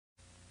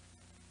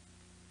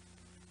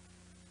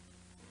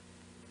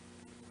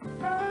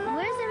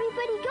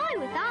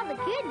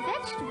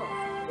vegetables.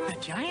 The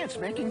Giant's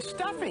making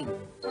stuffing.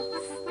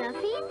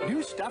 Stuffing?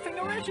 New stuffing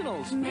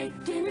originals.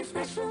 Make dinner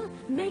special,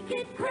 make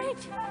it great.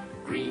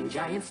 Green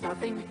Giant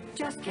stuffing,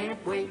 just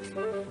can't wait.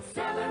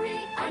 Celery,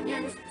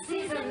 onions,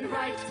 seasoned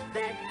right.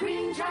 That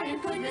Green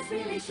Giant goodness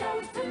really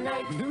shows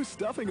tonight. New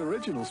stuffing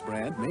originals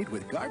brand made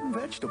with garden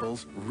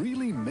vegetables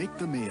really make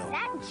the meal.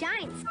 That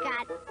Giant's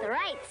got the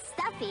right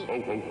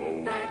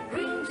stuffing. That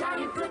Green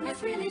Giant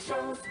goodness really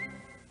shows.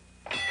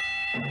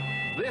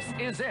 This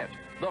is it.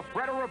 The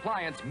Freddo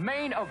Appliance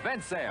main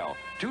event sale.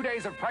 2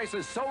 days of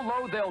prices so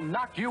low they'll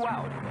knock you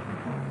out.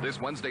 This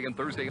Wednesday and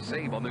Thursday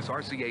save on this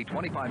RCA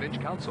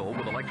 25-inch console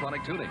with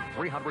electronic tuning,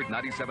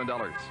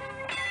 $397.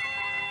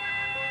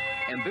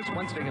 And this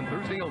Wednesday and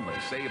Thursday only,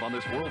 save on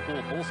this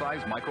Whirlpool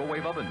full-size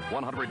microwave oven,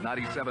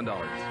 $197.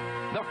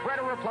 The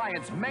Freddo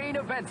Appliance main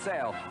event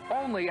sale,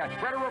 only at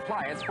Freddo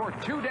Appliance for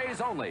 2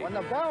 days only. When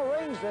the bell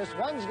rings this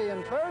Wednesday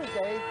and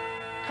Thursday,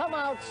 come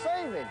out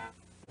saving.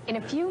 In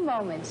a few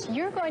moments,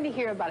 you're going to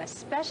hear about a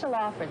special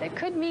offer that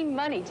could mean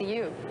money to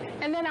you.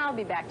 And then I'll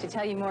be back to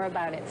tell you more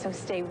about it, so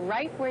stay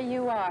right where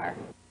you are.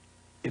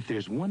 If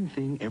there's one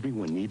thing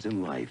everyone needs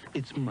in life,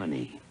 it's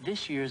money.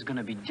 This year is going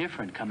to be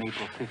different come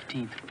April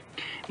 15th.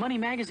 Money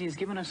Magazine's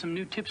given us some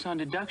new tips on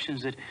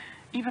deductions that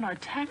even our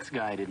tax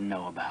guy didn't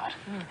know about.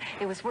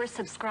 It was worth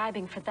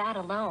subscribing for that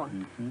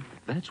alone.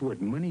 That's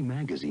what Money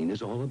Magazine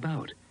is all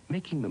about,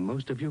 making the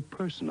most of your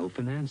personal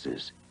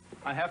finances.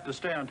 I have to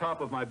stay on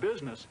top of my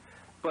business,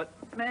 but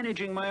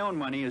managing my own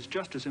money is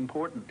just as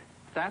important.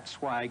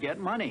 That's why I get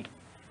Money.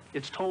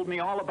 It's told me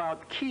all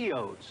about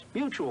KEOs,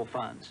 mutual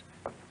funds.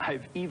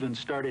 I've even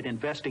started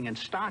investing in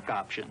stock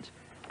options.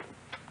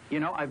 You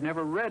know, I've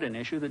never read an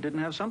issue that didn't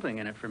have something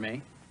in it for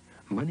me.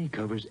 Money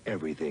covers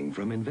everything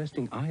from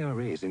investing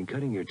IRAs and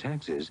cutting your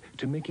taxes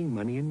to making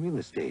money in real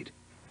estate.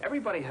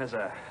 Everybody has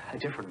a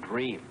different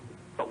dream,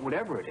 but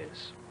whatever it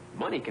is,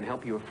 Money can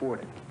help you afford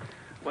it.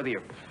 Whether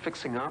you're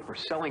fixing up or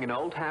selling an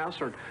old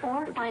house or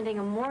finding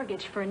a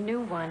mortgage for a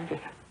new one.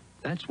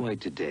 That's why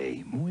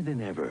today, more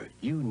than ever,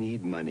 you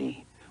need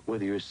money.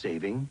 Whether you're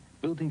saving,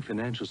 building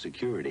financial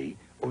security,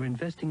 or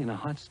investing in a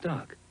hot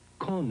stock.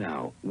 Call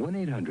now,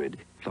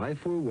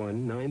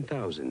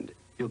 1-800-541-9000.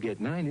 You'll get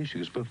 9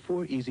 issues for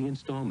 4 easy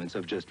installments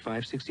of just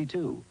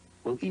 $5.62.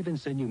 We'll even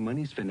send you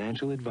Money's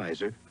financial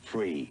advisor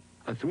free.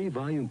 A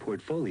 3-volume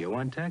portfolio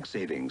on tax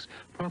savings,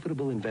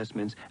 profitable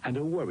investments, and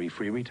a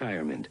worry-free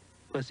retirement.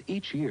 Plus,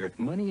 each year,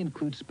 Money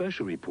includes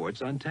special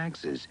reports on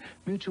taxes,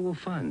 mutual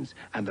funds,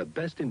 and the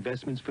best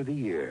investments for the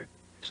year.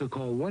 So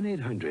call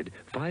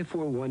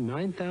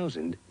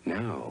 1-800-541-9000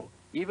 now.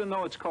 Even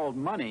though it's called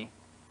Money,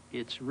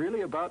 it's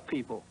really about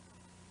people.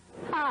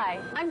 Hi,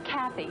 I'm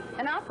Kathy,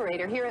 an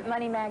operator here at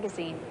Money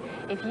Magazine.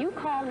 If you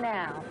call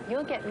now,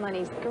 you'll get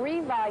Money's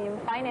 3-volume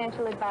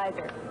financial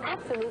advisor,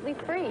 absolutely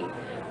free.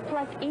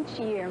 Plus, each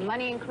year,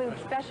 Money includes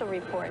special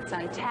reports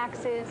on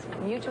taxes,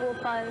 mutual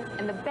funds,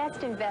 and the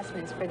best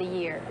investments for the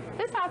year.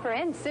 This offer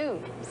ends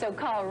soon, so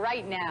call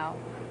right now.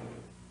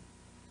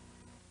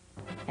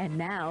 And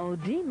now,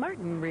 Dean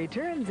Martin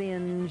returns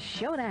in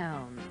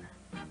Showdown.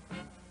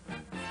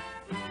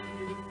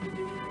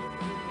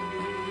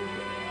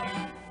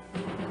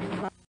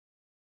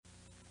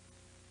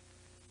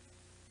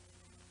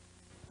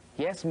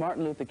 Yes,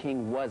 Martin Luther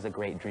King was a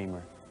great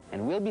dreamer,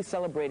 and we'll be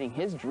celebrating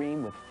his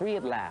dream with Free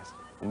at Last,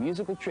 a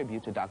musical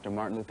tribute to Dr.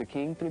 Martin Luther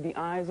King through the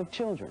eyes of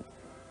children.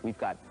 We've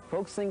got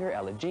folk singer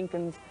Ella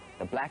Jenkins,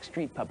 the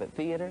Blackstreet Puppet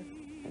Theater,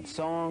 and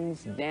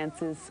songs,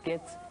 dances,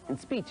 skits, and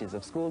speeches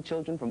of school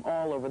children from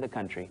all over the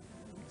country.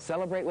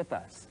 Celebrate with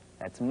us.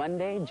 That's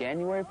Monday,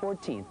 January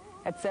 14th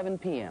at 7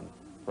 p.m.,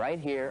 right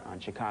here on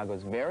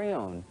Chicago's very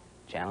own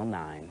Channel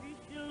 9.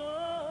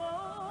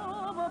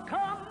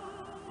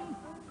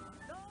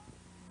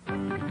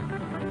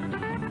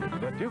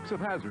 The Dukes of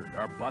Hazzard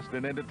are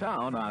busting into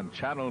town on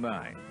Channel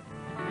 9.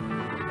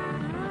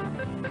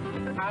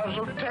 House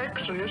of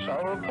Texas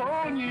are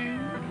upon you.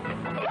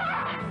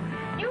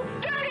 You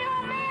dirty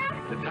old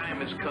man! The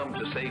time has come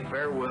to say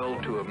farewell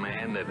to a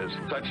man that has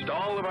touched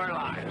all of our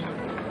lives.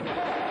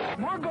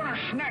 We're gonna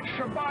snatch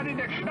the body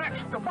that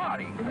snatched the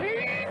body.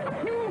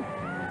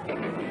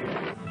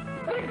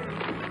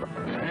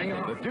 Hang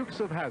on. The Dukes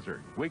of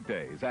Hazzard,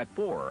 weekdays at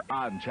 4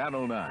 on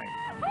Channel 9.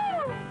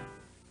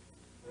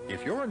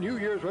 If your New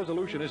Year's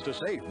resolution is to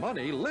save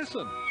money,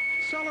 listen.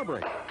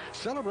 Celebrate.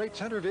 Celebrate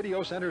Center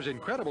Video Center's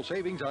incredible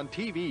savings on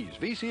TVs,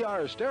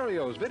 VCRs,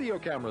 stereos, video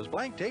cameras,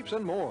 blank tapes,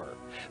 and more.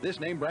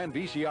 This name brand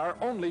VCR,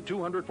 only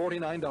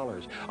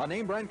 $249. A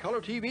name brand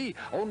color TV,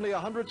 only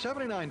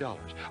 $179.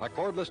 A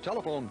cordless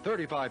telephone,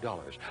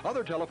 $35.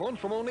 Other telephones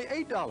from only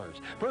 $8.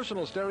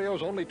 Personal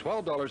stereos, only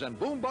 $12. And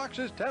boom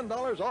boxes,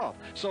 $10 off.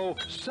 So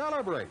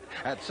celebrate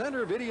at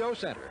Center Video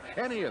Center.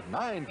 Any of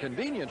 9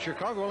 convenient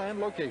Chicagoland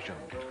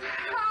locations.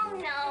 Oh,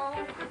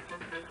 no.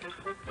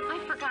 I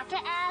forgot to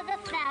add the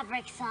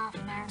fabric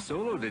softener.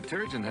 Solo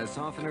detergent has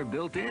softener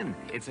built in.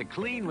 It's a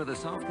clean with a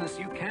softness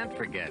you can't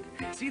forget.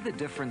 See the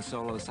difference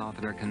Solo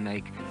softener can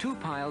make. 2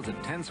 piles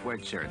of 10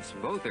 sweatshirts.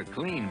 Both are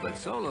clean, but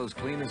Solo's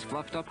clean is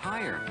fluffed up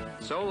higher.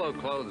 Solo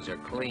clothes are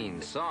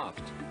clean,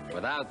 soft,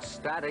 without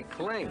static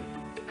cling.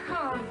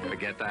 Oh,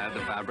 Forget to add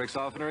the fabric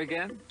softener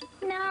again?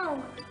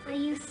 no. I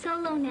use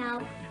Solo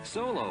now.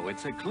 Solo,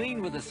 it's a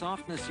clean with a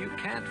softness you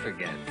can't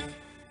forget.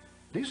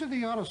 These are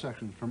the auto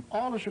sections from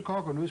all the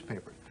Chicago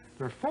newspapers.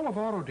 They're full of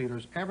auto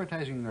dealers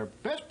advertising their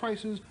best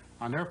prices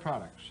on their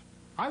products.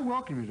 I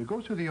welcome you to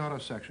go through the auto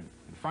section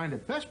and find the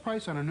best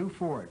price on a new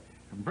Ford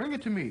and bring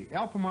it to me,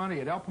 Al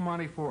Piemonte at Al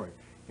Piemonte Ford.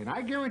 And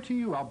I guarantee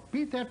you I'll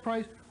beat that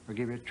price or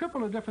give you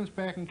triple the difference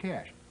back in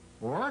cash.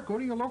 Or go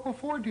to your local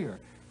Ford dealer,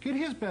 get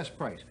his best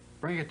price,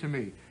 bring it to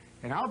me,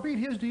 and I'll beat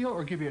his deal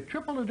or give you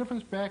triple the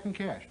difference back in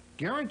cash.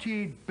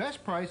 Guaranteed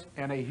best price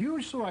and a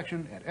huge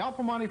selection at Al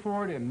Piemonte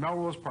Ford in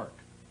Melrose Park.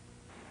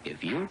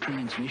 If your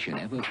transmission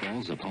ever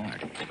falls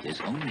apart,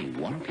 there's only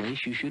one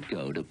place you should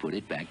go to put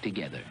it back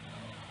together.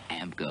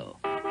 AAMCO.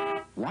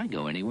 Why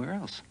go anywhere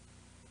else?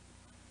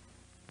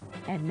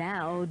 And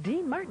now,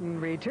 Dean Martin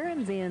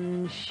returns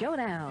in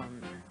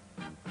Showdown.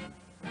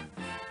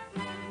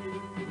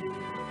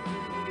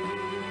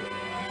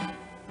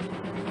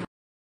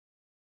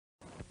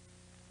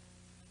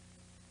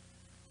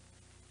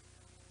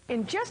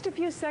 In just a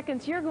few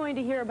seconds, you're going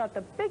to hear about the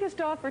biggest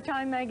offer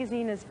Time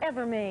Magazine has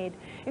ever made,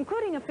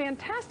 including a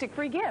fantastic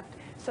free gift.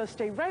 So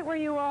stay right where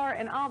you are,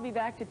 and I'll be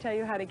back to tell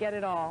you how to get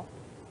it all.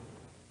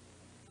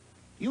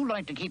 You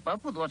like to keep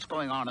up with what's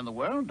going on in the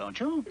world, don't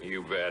you?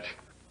 You bet.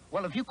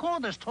 Well, if you call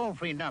this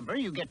toll-free number,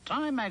 you get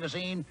Time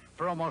Magazine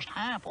for almost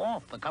half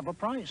off the cover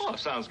price. Well,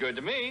 sounds good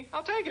to me.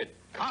 I'll take it.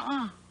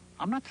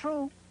 I'm not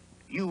through.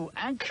 You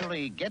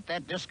actually get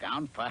that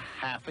discount for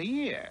half a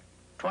year.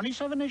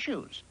 27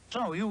 issues.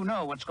 So you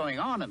know what's going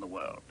on in the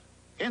world.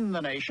 In the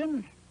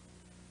nation,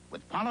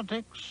 with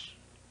politics,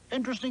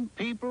 interesting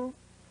people,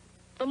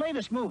 the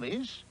latest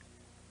movies,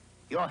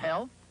 your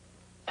health,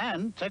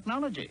 and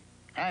technology.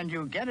 And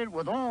you get it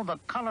with all the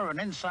color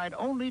and insight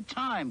only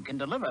Time can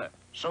deliver,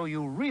 so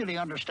you really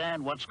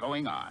understand what's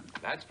going on.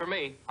 That's for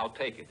me. I'll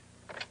take it.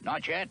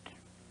 Not yet.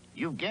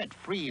 You get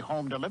free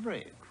home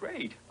delivery.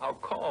 Great. I'll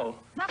call.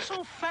 Not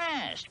so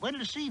fast. Wait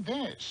to see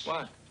this.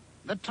 What?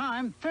 The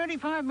Time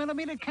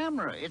 35mm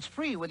camera. It's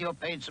free with your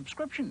paid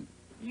subscription.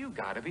 You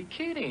gotta be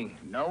kidding.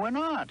 No, we're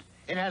not.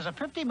 It has a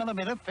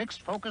 50mm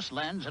fixed focus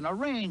lens and a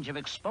range of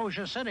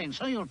exposure settings,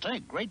 so you'll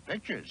take great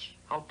pictures.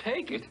 I'll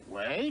take it.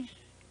 Wait.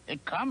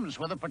 It comes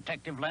with a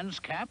protective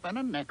lens cap and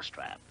a neck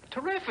strap.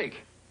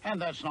 Terrific.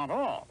 And that's not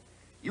all.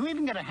 You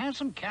even get a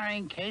handsome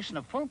carrying case and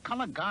a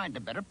full-color guide to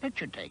better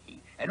picture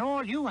taking. And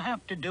all you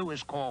have to do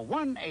is call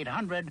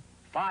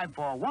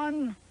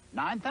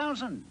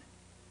 1-800-541-9000.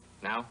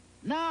 Now?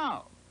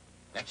 Now.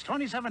 That's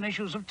 27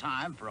 issues of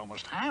Time for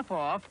almost half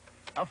off,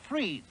 a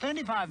free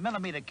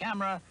 35mm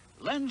camera,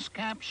 lens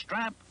cap,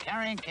 strap,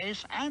 carrying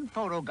case, and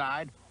photo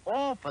guide,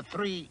 all for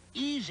 3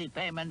 easy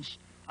payments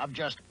of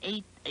just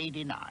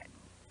 $8.89.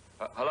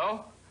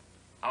 Hello?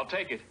 I'll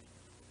take it.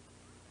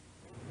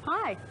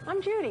 Hi,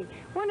 I'm Judy,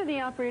 one of the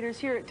operators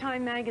here at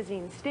Time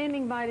Magazine,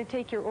 standing by to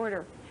take your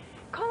order.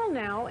 Call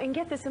now and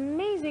get this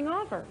amazing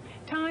offer.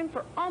 Time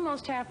for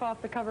almost half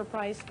off the cover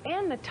price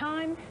and the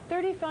Time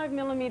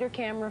 35mm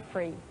camera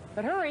free.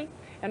 But hurry,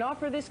 an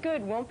offer this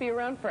good won't be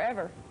around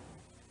forever.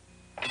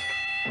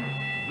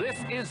 This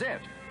is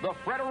it, the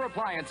Freddo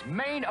Appliance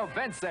main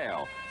event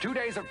sale. 2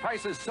 days of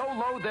prices so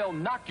low they'll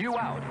knock you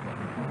out.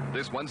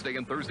 This Wednesday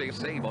and Thursday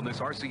save on this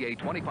RCA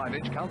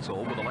 25-inch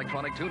console with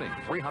electronic tuning,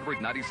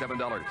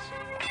 $397.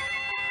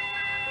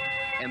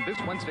 And this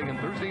Wednesday and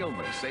Thursday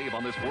only, save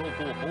on this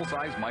Whirlpool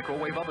full-size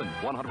microwave oven,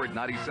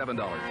 $197.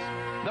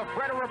 The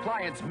Freddo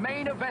Appliance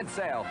main event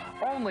sale,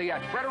 only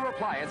at Freddo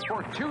Appliance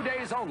for 2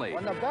 days only.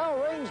 When the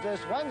bell rings this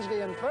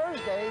Wednesday and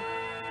Thursday,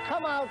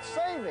 come out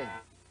saving.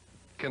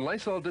 Can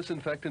Lysol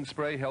disinfectant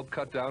spray help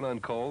cut down on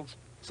colds?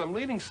 Some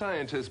leading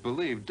scientists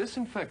believe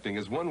disinfecting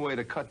is one way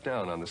to cut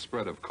down on the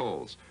spread of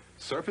colds.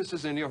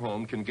 Surfaces in your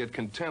home can get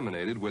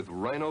contaminated with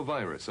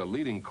rhinovirus, a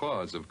leading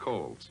cause of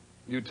colds.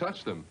 You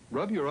touch them,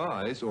 rub your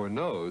eyes or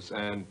nose,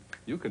 and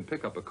you can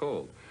pick up a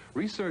cold.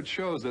 Research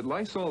shows that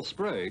Lysol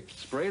spray,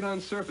 sprayed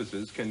on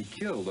surfaces, can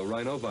kill the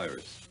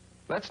rhinovirus.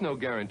 That's no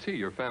guarantee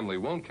your family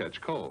won't catch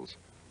colds.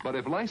 But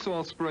if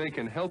Lysol spray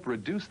can help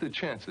reduce the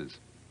chances,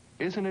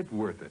 isn't it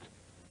worth it?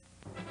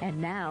 And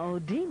now,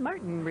 Dean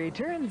Martin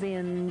returns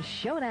in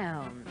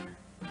Showdown.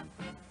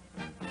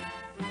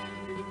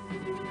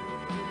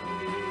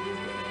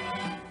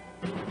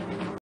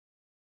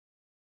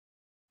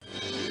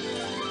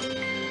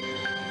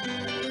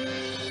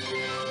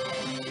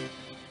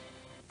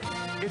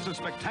 It's a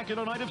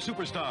spectacular night of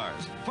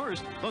superstars.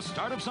 First, the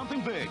start of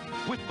something big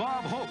with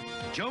Bob Hope,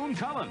 Joan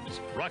Collins,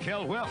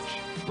 Raquel Welch,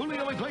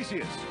 Julio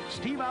Iglesias,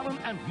 Steve Allen,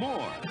 and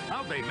more.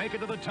 How'd they make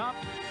it to the top?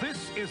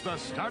 This is the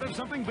start of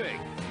something big.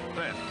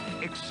 Then,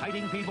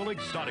 exciting people,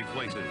 exotic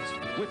places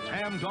with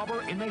Pam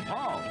Dauber in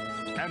Nepal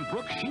and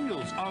Brooke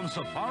Shields on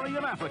safari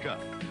in Africa.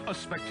 A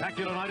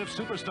spectacular night of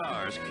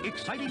superstars,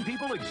 exciting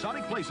people,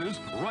 exotic places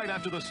right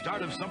after the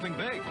start of something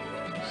big.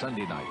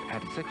 Sunday night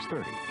at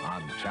 6:30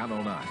 on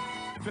Channel 9.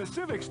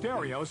 Pacific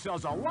Stereo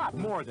sells a lot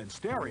more than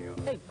stereo.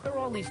 Hey, what are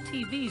all these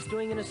TVs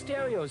doing in a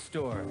stereo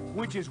store?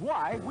 Which is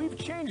why we've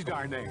changed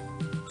our name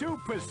to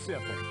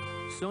Pacific.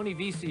 Sony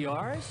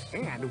VCRs?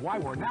 And why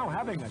we're now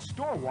having a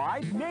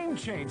store-wide name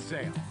change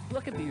sale.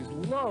 Look at these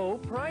low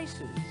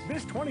prices.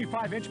 This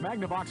 25-inch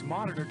Magnavox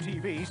monitor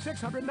TV,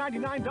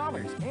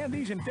 $699. And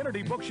these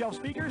Infinity bookshelf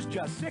speakers,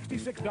 just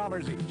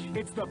 $66 each.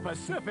 It's the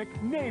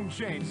Pacific name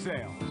change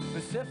sale.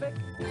 Pacific?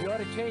 You ought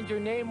to change your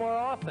name more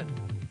often.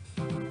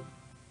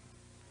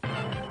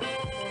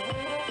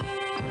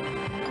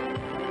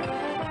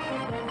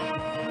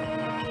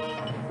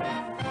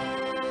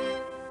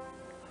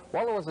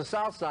 Well, it was the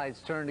South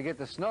Side's turn to get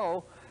the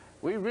snow.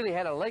 We really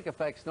had a lake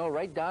effect snow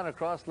right down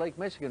across Lake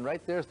Michigan,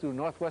 right there through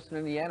northwestern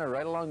Indiana,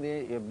 right along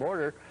the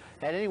border.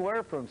 Had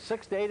anywhere from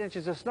 6 to 8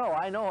 inches of snow.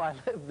 I know, I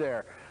lived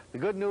there. The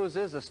good news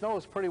is the snow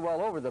is pretty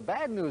well over. The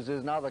bad news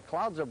is now the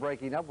clouds are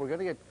breaking up. We're going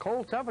to get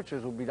cold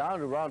temperatures. We'll be down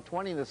to around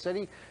 20 in the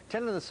city,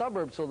 10 in the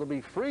suburbs, so they'll be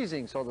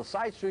freezing. So the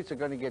side streets are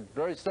going to get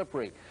very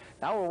slippery.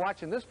 Now we're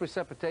watching this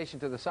precipitation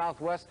to the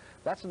southwest.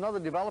 That's another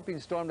developing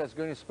storm that's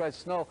going to spread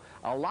snow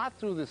a lot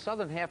through the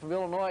southern half of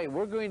Illinois.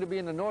 We're going to be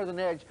in the northern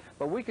edge,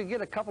 but we could get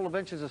a couple of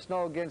inches of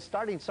snow again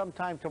starting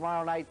sometime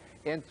tomorrow night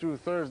and through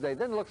Thursday.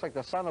 Then it looks like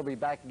the sun will be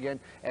back again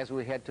as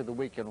we head to the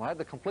weekend. We'll have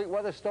the complete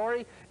weather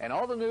story and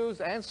all the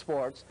news and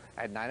sports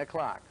at 9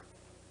 o'clock.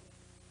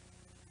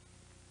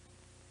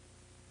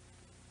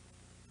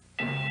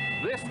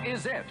 This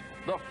is it,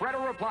 the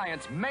Fredder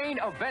Appliance main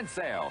event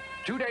sale.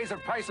 2 days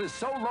of prices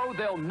so low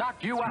they'll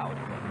knock you out.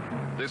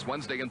 This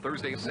Wednesday and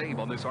Thursday save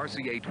on this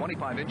RCA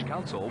 25-inch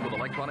console with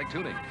electronic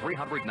tuning,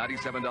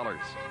 $397.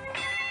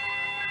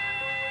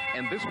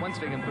 And this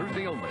Wednesday and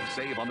Thursday only,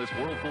 save on this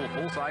Whirlpool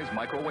full-size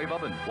microwave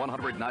oven,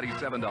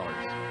 $197.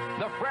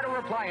 The Fredder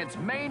Appliance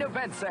main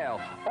event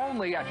sale,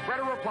 only at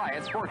Fredder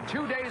Appliance for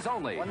 2 days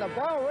only. When the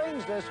bell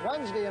rings this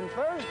Wednesday and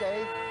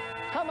Thursday,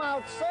 come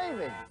out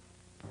saving.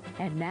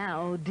 And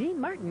now, Dean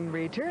Martin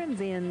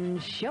returns in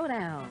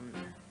Showdown.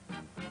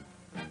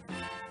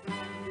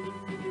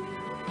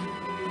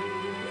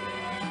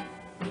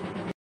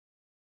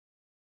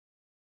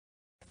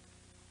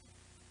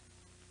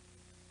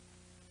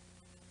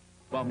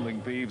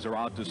 Bumbling thieves are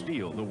out to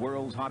steal the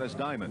world's hottest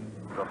diamond.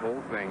 The whole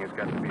thing has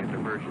got to be a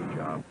diversion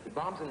job. The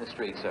bomb's in the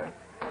street, sir.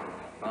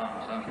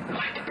 Bombs, huh?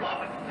 Like to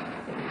blow it.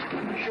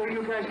 You sure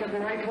you guys got the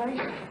right place?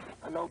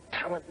 No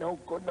talent, no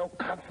good, no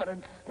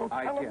confidence, no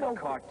talent, no... I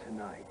get caught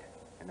tonight,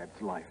 and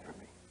that's life for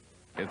me.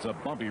 It's a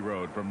bumpy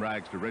road from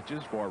rags to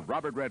riches for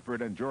Robert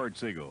Redford and George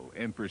Siegel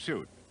in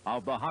pursuit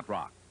of the hot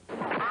rock.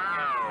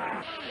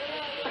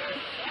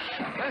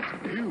 That's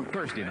due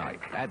Thursday night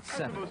at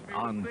 7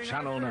 on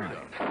Channel 9.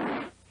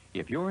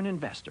 If you're an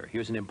investor,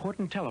 here's an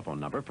important telephone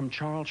number from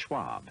Charles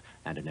Schwab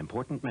and an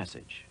important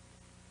message.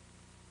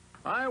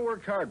 I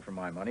worked hard for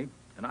my money,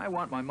 and I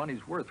want my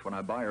money's worth when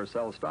I buy or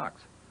sell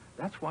stocks.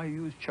 That's why I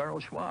use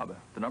Charles Schwab,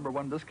 the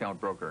 #1 discount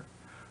broker.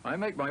 I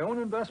make my own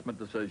investment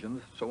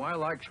decisions, so I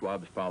like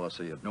Schwab's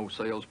policy of no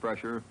sales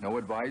pressure, no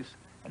advice,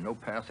 and no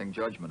passing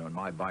judgment on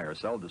my buy or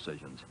sell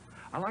decisions.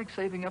 I like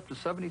saving up to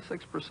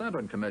 76%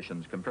 on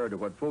commissions compared to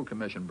what full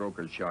commission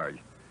brokers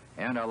charge.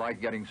 And I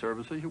like getting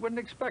services you wouldn't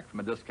expect from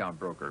a discount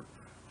broker.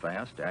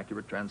 Fast,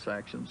 accurate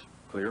transactions,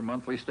 clear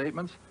monthly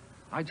statements.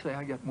 I'd say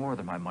I get more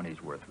than my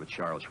money's worth with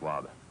Charles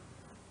Schwab.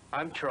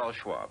 I'm Charles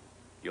Schwab.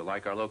 You'll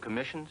like our low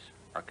commissions,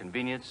 our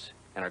convenience,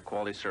 and our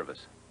quality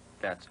service.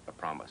 That's a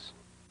promise.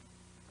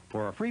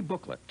 For a free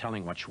booklet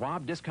telling what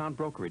Schwab Discount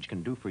Brokerage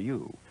can do for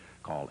you,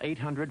 call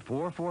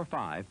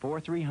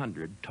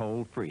 800-445-4300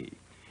 toll-free.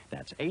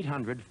 That's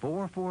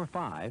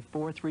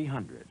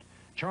 800-445-4300.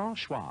 Charles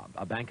Schwab,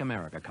 a Bank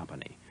America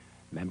company.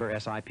 Member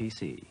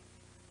SIPC.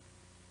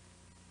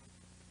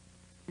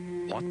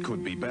 What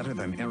could be better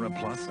than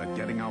AeroPlus at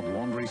getting out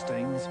laundry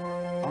stains?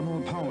 A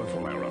more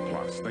powerful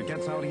AeroPlus that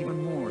gets out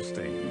even more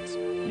stains.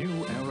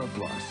 New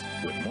AeroPlus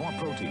with more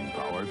protein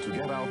power to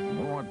get out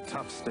more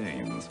tough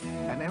stains.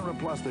 An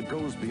AeroPlus that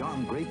goes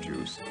beyond grape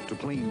juice to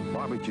clean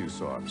barbecue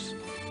sauce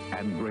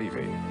and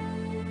gravy.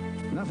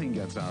 Nothing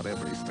gets out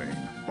every stain,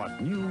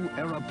 but new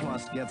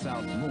AeroPlus gets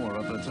out more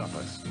of the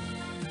toughest.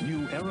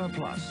 New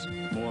AeroPlus,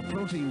 more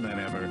protein than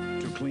ever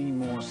to clean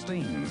more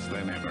stains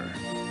than ever.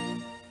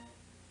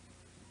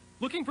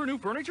 Looking for new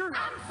furniture?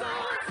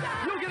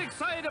 You'll get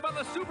excited about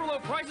the super low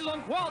prices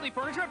on quality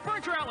furniture at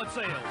Furniture Outlet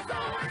sales.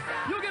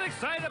 You'll get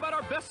excited about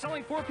our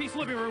best-selling 4-piece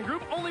living room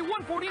group, only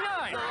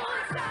 $149.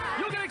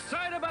 You'll get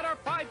excited about our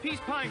 5-piece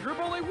pine group,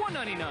 only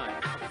 $199.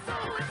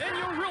 And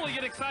you'll really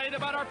get excited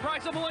about our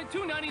price of only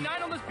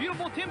 $299 on this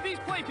beautiful 10-piece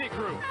play pit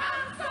group.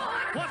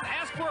 Plus,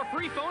 ask for a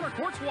free phone or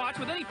quartz watch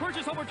with any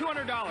purchase over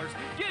 $200.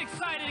 Get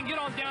excited and get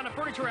on down to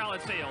Furniture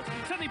Outlet sales.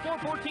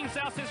 7414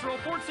 South Cicero,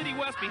 Ford City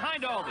West,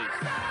 behind Aldi's.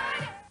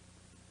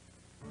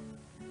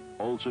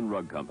 Olson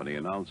Rug Company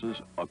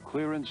announces a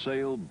clearance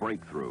sale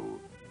breakthrough.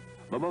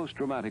 The most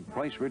dramatic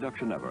price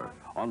reduction ever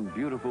on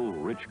beautiful,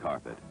 rich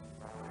carpet.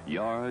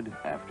 Yard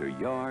after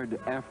yard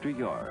after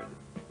yard.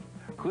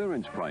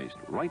 Clearance priced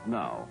right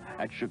now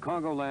at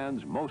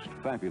Chicagoland's most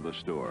fabulous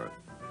store.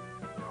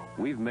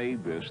 we've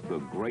made this the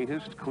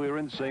greatest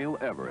clearance sale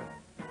ever.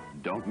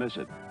 Don't miss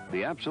it.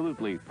 The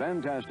absolutely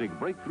fantastic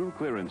breakthrough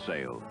clearance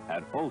sale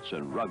at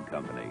Olson Rug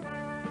Company.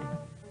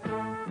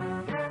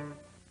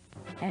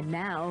 And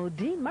now,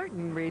 Dean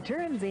Martin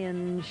returns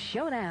in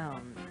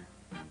Showdown.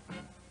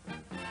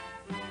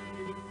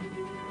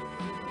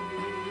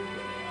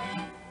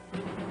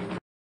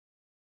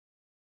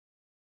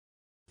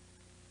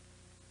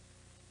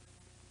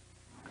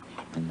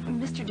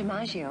 Mr.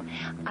 DiMaggio,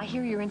 I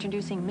hear you're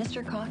introducing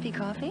Mr.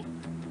 Coffee?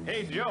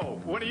 Hey, Joe,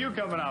 when are you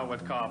coming out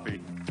with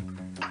coffee?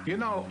 You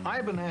know,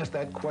 I've been asked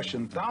that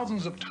question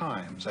thousands of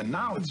times, and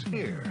now it's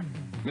here.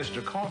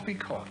 Mr. Coffee,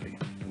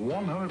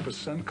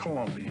 100%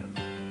 Colombian,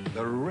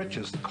 the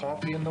richest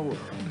coffee in the world.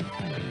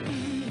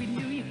 We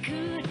knew you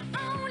could.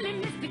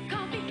 Only Mr.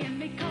 Coffee can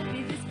make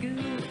coffee this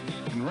good.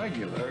 In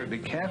regular,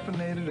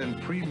 decaffeinated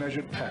and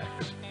pre-measured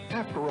packs.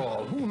 After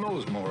all, who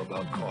knows more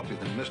about coffee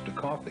than Mr.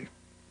 Coffee?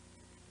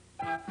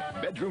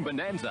 Bedroom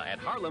Bonanza at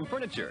Harlem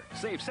Furniture.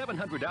 Save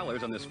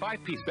 $700 on this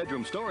 5-piece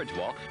bedroom storage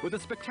wall with a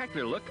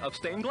spectacular look of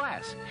stained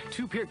glass.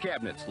 2 pier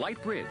cabinets,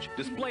 light bridge,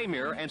 display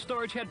mirror, and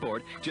storage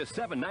headboard, just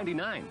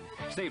 $799.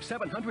 Save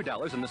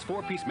 $700 on this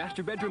 4-piece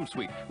master bedroom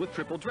suite with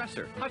triple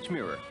dresser, hutch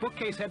mirror,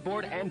 bookcase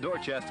headboard, and door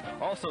chest,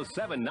 also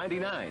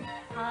 $799.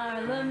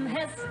 Harlem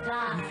has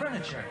style.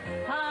 Furniture.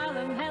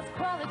 Harlem has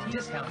quality.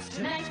 Discounts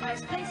too. Nice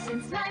price place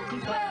since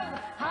 1912.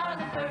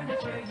 Harlem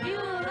Furniture. You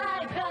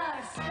like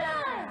our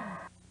style.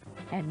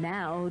 And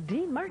now,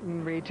 Dean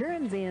Martin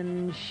returns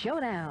in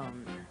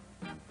Showdown.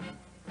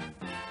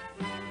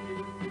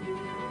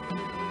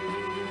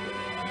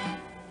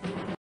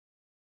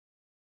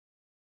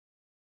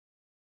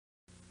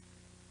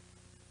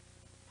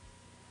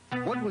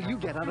 What will you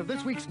get out of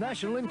this week's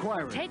National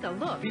Enquirer? Take a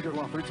look. Peter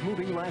Lawford's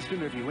moving last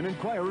interview, an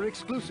Enquirer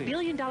exclusive.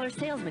 Billion-dollar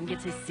salesman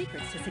gets his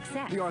secrets to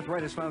success. The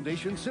Arthritis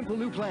Foundation's simple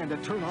new plan to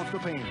turn off the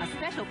pain. A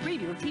special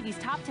preview of TV's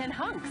top 10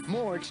 hunks.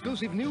 More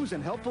exclusive news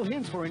and helpful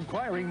hints for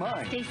inquiring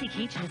minds. Stacy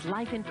Keach and his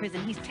life in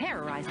prison. He's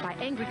terrorized by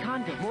angry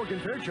convicts. Morgan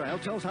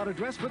Fairchild tells how to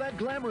dress for that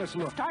glamorous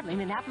look.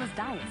 Startling Annapolis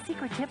diet.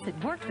 Secret tips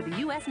that worked for the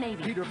U.S.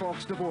 Navy. Peter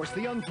Falk's divorce,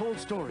 the untold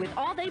story. With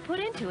all they put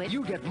into it,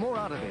 you get more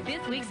out of it.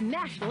 This week's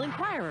National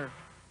Enquirer.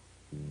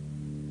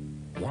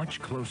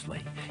 Watch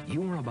closely.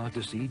 You are about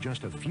to see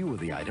just a few of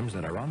the items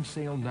that are on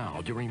sale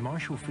now during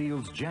Marshall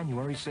Field's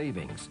January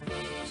savings.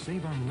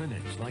 Save on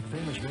linens like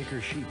Famous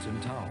Maker sheets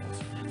and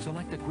towels.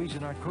 Select the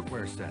Cuisinart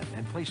cookware set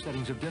and place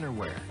settings of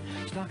dinnerware.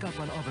 Stock up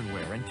on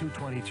ovenware and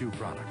 222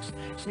 products.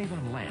 Save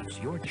on lamps,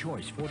 your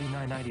choice,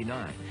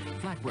 $49.99.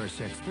 Flatware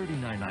sets,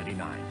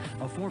 $39.99.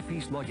 A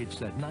 4-piece luggage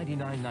set,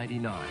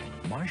 $99.99.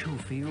 Marshall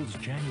Field's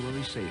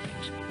January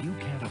savings. You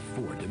can't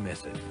afford to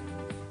miss it.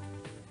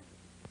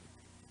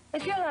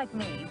 If you're like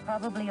me, you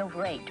probably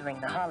overate during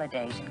the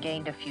holidays and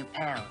gained a few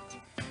pounds.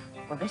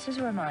 Well, this is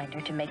a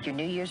reminder to make your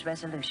New Year's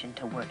resolution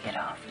to work it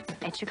off.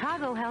 At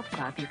Chicago Health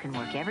Club, you can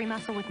work every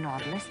muscle with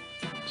Nautilus,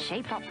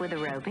 shape up with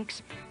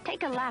aerobics,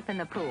 take a lap in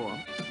the pool,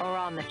 or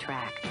on the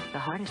track. The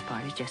hardest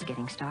part is just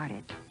getting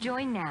started.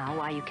 Join now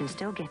while you can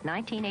still get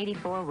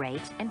 1984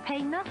 rates and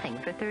pay nothing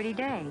for 30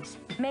 days.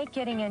 Make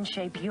getting in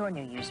shape your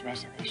New Year's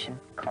resolution.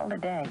 Call it a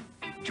day.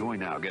 Join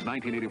now, get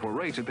 1984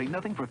 rates and pay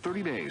nothing for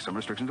 30 days. Some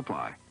restrictions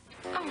apply.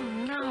 Oh,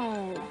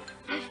 no.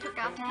 I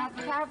forgot to add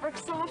the fabric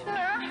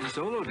softener.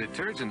 Solo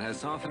detergent has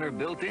softener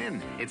built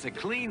in. It's a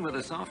clean with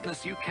a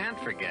softness you can't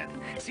forget.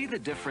 See the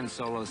difference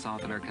Solo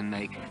softener can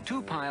make?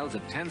 2 piles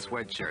of 10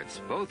 sweatshirts.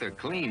 Both are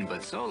clean,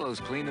 but Solo's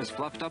clean is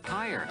fluffed up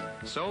higher.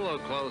 Solo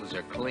clothes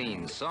are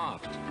clean,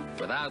 soft,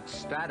 without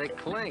static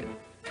cling.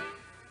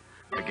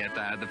 Forget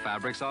to add the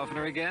fabric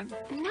softener again?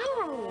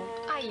 No,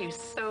 I use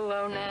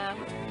Solo now.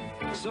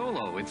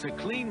 Solo, it's a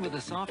clean with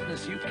a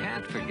softness you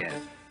can't forget.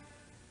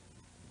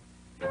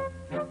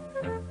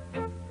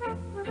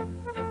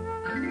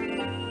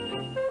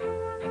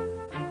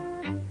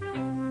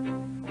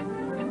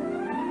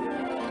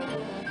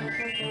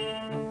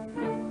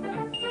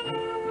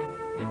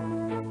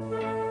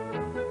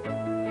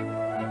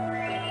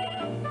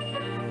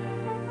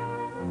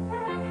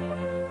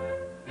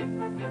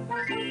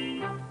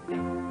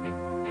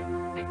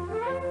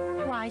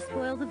 Why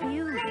spoil the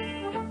view?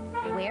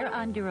 Wear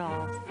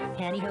Underalls.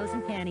 Pantyhose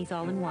and panties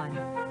all in one.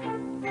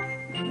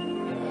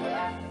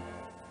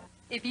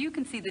 If you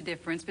can see the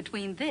difference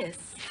between this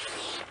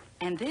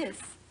and this,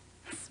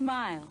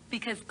 smile,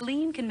 because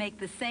Gleam can make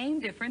the same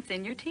difference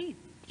in your teeth.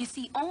 You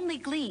see, only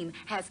Gleam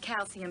has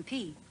calcium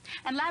P.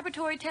 And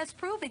laboratory tests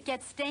prove it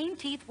gets stained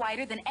teeth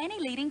whiter than any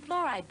leading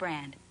fluoride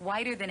brand.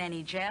 Whiter than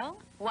any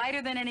gel,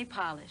 whiter than any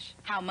polish.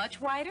 How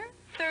much whiter?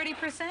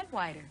 30%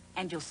 whiter.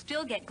 And you'll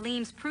still get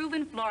Gleam's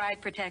proven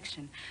fluoride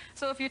protection.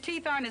 So if your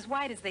teeth aren't as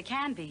white as they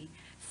can be,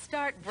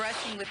 start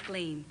brushing with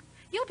Gleam.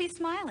 You'll be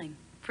smiling.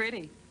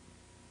 Pretty.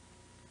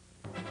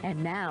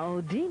 And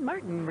now, Dean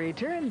Martin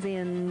returns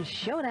in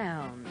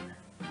Showdown.